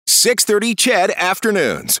6:30 CHED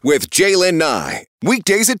Afternoons with Jaylen Nye.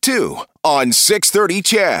 Weekdays at 2 on 6:30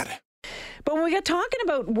 CHED. But when we got talking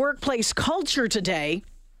about workplace culture today,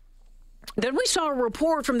 then we saw a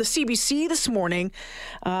report from the CBC this morning,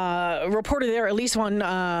 reported there, at least on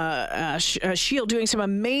Shield, doing some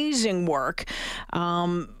amazing work,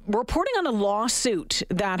 reporting on a lawsuit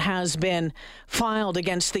that has been filed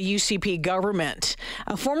against the UCP government.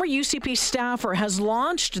 A former UCP staffer has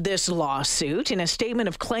launched this lawsuit in a statement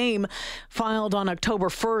of claim filed on October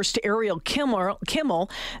 1st. Ariel Kimmel,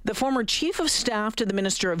 the former chief of staff to the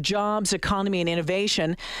Minister of Jobs, Economy and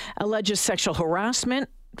Innovation, alleges sexual harassment,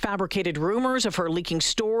 fabricated rumors of her leaking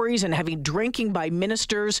stories, and heavy drinking by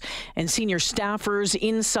ministers and senior staffers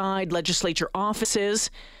inside legislature offices.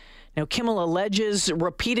 Now, Kimmel alleges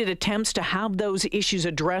repeated attempts to have those issues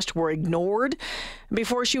addressed were ignored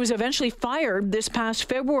before she was eventually fired this past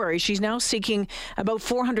February. She's now seeking about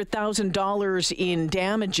 $400,000 in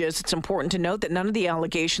damages. It's important to note that none of the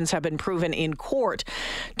allegations have been proven in court.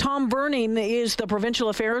 Tom Burning is the provincial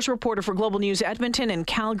affairs reporter for Global News Edmonton and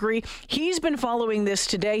Calgary. He's been following this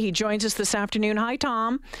today. He joins us this afternoon. Hi,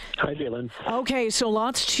 Tom. Hi, Jaylen. Okay, so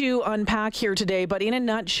lots to unpack here today, but in a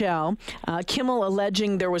nutshell, Kimmel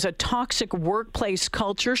alleging there was a toxic workplace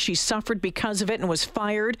culture. She suffered because of it and was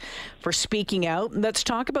fired for speaking out. Let's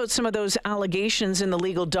talk about some of those allegations in the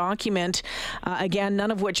legal document. Again,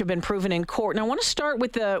 none of which have been proven in court. Now, I want to start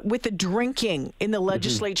with the drinking in the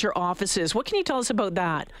legislature offices. What can you tell us about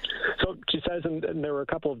that? So she says, and there were a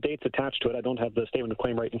couple of dates attached to it. I don't have the statement of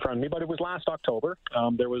claim right in front of me, but it was last October.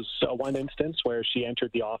 There was one instance where she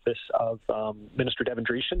entered the office of Minister Devin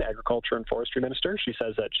Dreeshen, Agriculture and Forestry Minister. She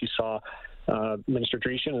says that she saw Minister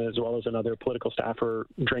Dreeshen as well as another political staffer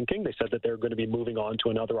drinking. They said that they're going to be moving on to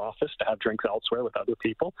another office to have drinks elsewhere with other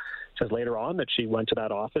people. It says later on that she went to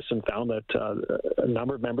that office and found that a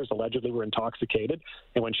number of members allegedly were intoxicated.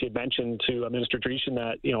 And when she had mentioned to Minister Dreeshen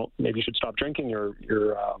that, maybe you should stop drinking, you're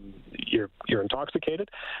intoxicated.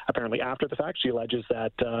 Apparently after the fact, she alleges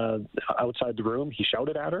that outside the room, he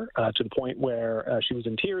shouted at her to the point where she was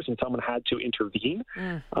in tears and someone had to intervene.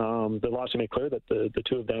 The lawsuit made clear that the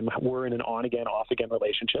two of them were in an on-again, off-again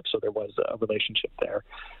relationship, so there was a relationship there.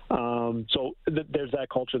 There's that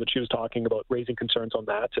culture that she was talking about, raising concerns on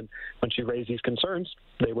that, and when she raised these concerns,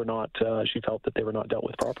 they were not. She felt that they were not dealt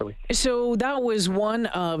with properly. So that was one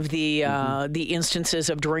of the instances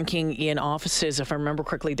of drinking in offices. If I remember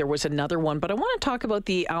correctly, there was another one, but I want to talk about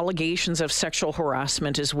the allegations of sexual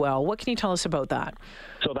harassment as well. What can you tell us about that?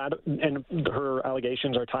 So that, and her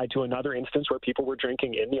allegations are tied to another instance where people were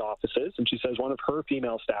drinking in the offices, and she says one of her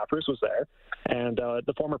female staffers was there, and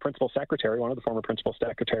the former principal secretary, one of the former principal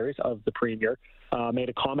secretaries of the Premier, made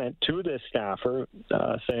a comment to this staffer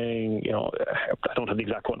saying, I don't have the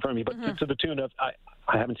exact quote in front of me, but to the tune of,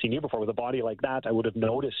 I haven't seen you before with a body like that. I would have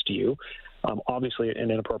noticed you. Obviously,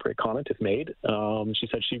 an inappropriate comment if made. She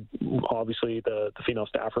said obviously the female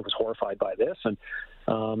staffer was horrified by this, and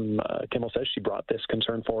Kimmel says she brought this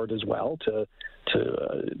concern forward as well to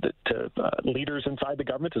leaders inside the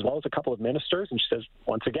government as well as a couple of ministers. And she says,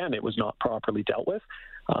 once again, it was not properly dealt with.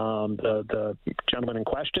 The gentleman in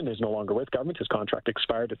question is no longer with government. His contract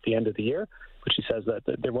expired at the end of the year, but she says that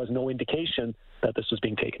there was no indication that this was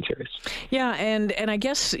being taken serious. Yeah, and I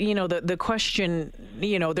guess the question,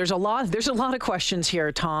 there's a lot of questions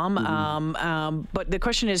here, Tom. But the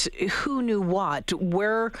question is, who knew what?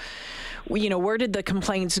 Where did the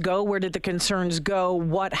complaints go? Where did the concerns go?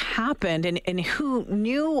 What happened? And who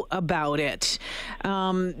knew about it?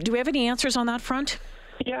 Do we have any answers on that front?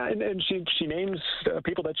 Yeah, and she names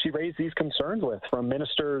people that she raised these concerns with, from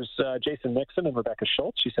Ministers Jason Nixon and Rebecca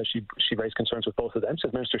Schultz. She says she raised concerns with both of them.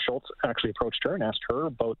 Says Minister Schultz actually approached her and asked her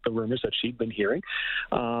about the rumors that she'd been hearing.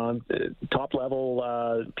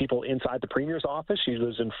 Top-level people inside the Premier's office, she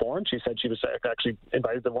was informed. She said she was actually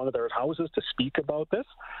invited to one of their houses to speak about this.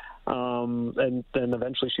 And then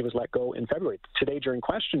eventually she was let go in February. Today, during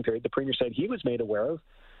question period, the Premier said he was made aware of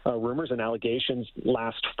rumors and allegations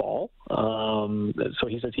last fall. So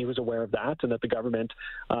he says he was aware of that, and that the government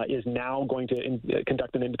is now going to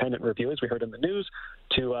conduct an independent review, as we heard in the news,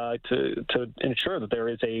 to ensure that there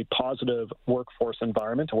is a positive workforce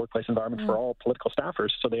environment, a workplace environment for all political staffers,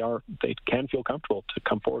 so they can feel comfortable to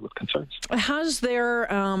come forward with concerns. Has there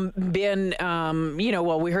been,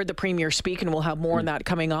 we heard the Premier speak, and we'll have more on that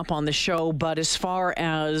coming up on the show, but as far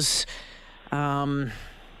as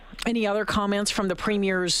Any other comments from the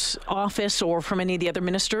Premier's office or from any of the other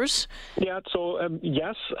ministers? Yeah, so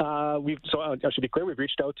yes, I should be clear, we've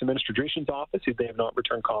reached out to Minister Dreeshen's office. They have not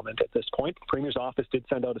returned comment at this point. The Premier's office did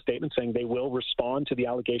send out a statement saying they will respond to the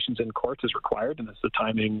allegations in court as required, and that's the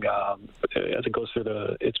timing as it goes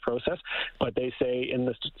through its process. But they say in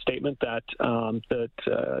the statement that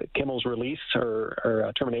Kimmel's release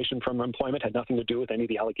or termination from employment had nothing to do with any of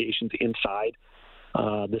the allegations inside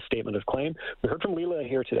this statement of claim. We heard from Leela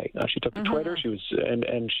here today. She took to Twitter. She was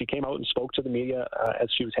and she came out and spoke to the media as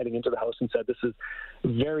she was heading into the House and said this is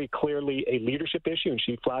very clearly a leadership issue, and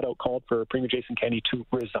she flat out called for Premier Jason Kenney to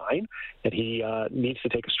resign, that he needs to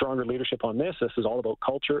take a stronger leadership on this. This is all about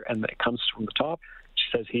culture, and it comes from the top.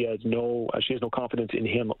 She says she has no confidence in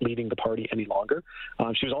him leading the party any longer.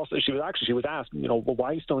 She was asked, well, why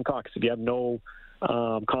are you still in caucus if you have no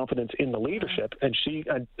confidence in the leadership? And she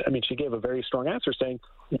gave a very strong answer saying,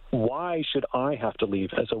 why should I have to leave?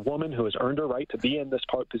 As a woman who has earned her right to be in this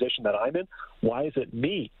position that I'm in, why is it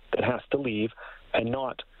me that has to leave and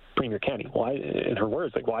not Premier Kenney? Why, in her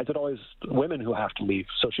words, why is it always women who have to leave?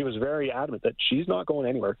 So she was very adamant that she's not going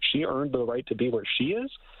anywhere. She earned the right to be where she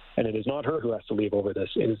is, and it is not her who has to leave over this.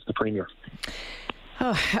 It is the Premier.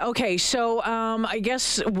 Okay, so I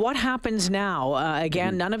guess what happens now?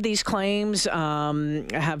 Again, none of these claims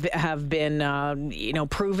have been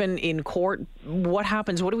proven in court. What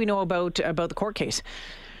happens? What do we know about the court case?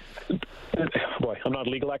 Boy, I'm not a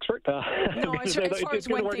legal expert. No, as far as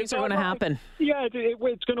when things are going to happen. Yeah,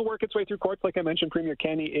 it's going to work its way through courts. Like I mentioned, Premier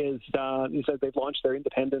Kenney he says they've launched their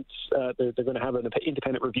independence. They're going to have an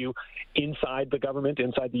independent review inside the government,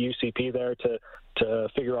 inside the UCP there to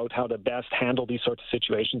figure out how to best handle these sorts of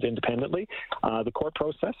situations independently. The court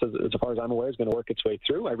process, as far as I'm aware, is going to work its way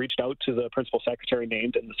through. I reached out to the principal secretary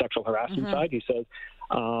named in the sexual harassment side. He says,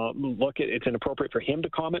 look, it's inappropriate for him to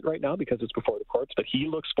comment right now because it's before the courts, but he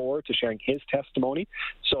looks forward to sharing his testimony.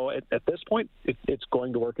 So at this point, it's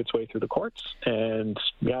going to work its way through the courts. And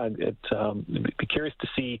yeah, be curious to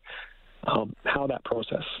see how that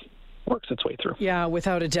process works its way through. Yeah,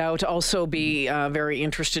 without a doubt. Also be very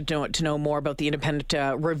interested to know more about the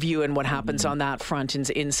independent review and what happens on that front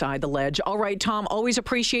inside the ledge. All right, Tom, always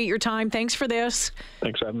appreciate your time. Thanks for this.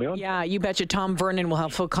 Thanks for having me on. Yeah, you betcha. Tom Vernon will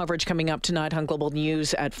have full coverage coming up tonight on Global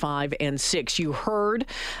News at 5 and 6. You heard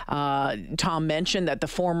Tom mention that the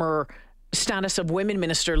former Status of Women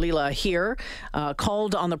Minister Leela here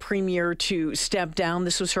called on the Premier to step down.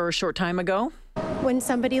 This was her a short time ago. When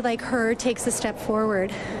somebody like her takes a step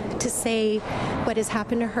forward to say what has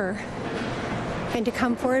happened to her and to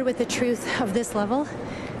come forward with the truth of this level,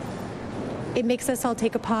 it makes us all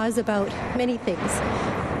take a pause about many things,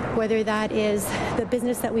 whether that is the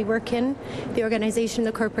business that we work in, the organization,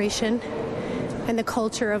 the corporation, and the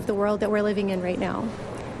culture of the world that we're living in right now.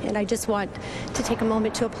 And I just want to take a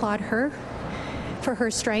moment to applaud her for her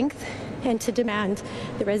strength and to demand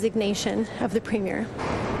the resignation of the Premier.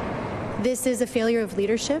 This is a failure of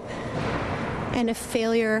leadership and a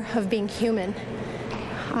failure of being human.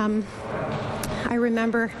 I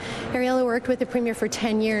remember Ariella worked with the Premier for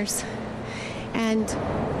 10 years, and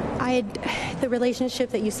the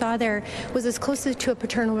relationship that you saw there was as close to a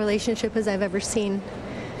paternal relationship as I've ever seen.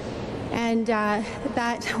 And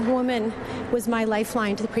that woman was my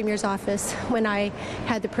lifeline to the Premier's office when I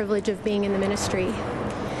had the privilege of being in the ministry.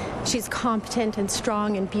 She's competent and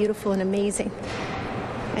strong and beautiful and amazing,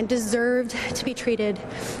 and deserved to be treated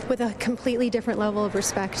with a completely different level of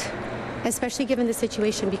respect, especially given the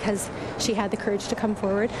situation, because she had the courage to come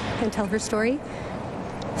forward and tell her story.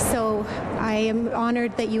 So I am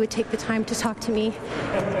honored that you would take the time to talk to me,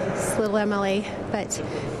 this little MLA, but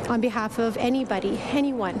on behalf of anybody,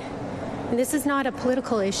 anyone. And this is not a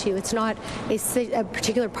political issue. It's not a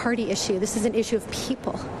particular party issue. This is an issue of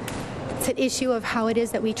people. It's an issue of how it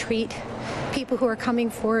is that we treat people who are coming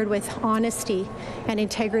forward with honesty and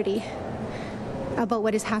integrity about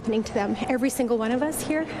what is happening to them. Every single one of us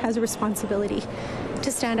here has a responsibility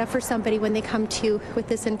to stand up for somebody when they come to you with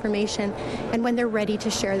this information and when they're ready to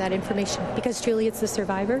share that information, because truly it's the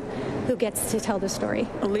survivor who gets to tell the story.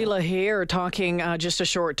 Leela here talking just a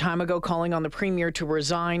short time ago, calling on the Premier to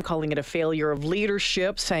resign, calling it a failure of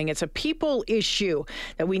leadership, saying it's a people issue,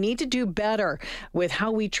 that we need to do better with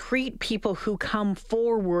how we treat people who come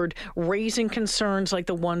forward raising concerns like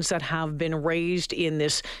the ones that have been raised in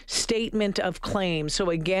this statement of claim. So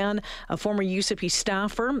again, a former UCP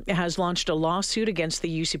staffer has launched a lawsuit against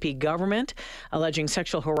the UCP government, alleging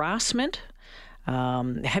sexual harassment,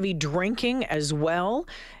 heavy drinking as well,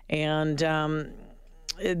 and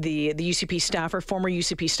the UCP staffer, former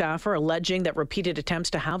UCP staffer, alleging that repeated attempts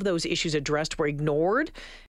to have those issues addressed were ignored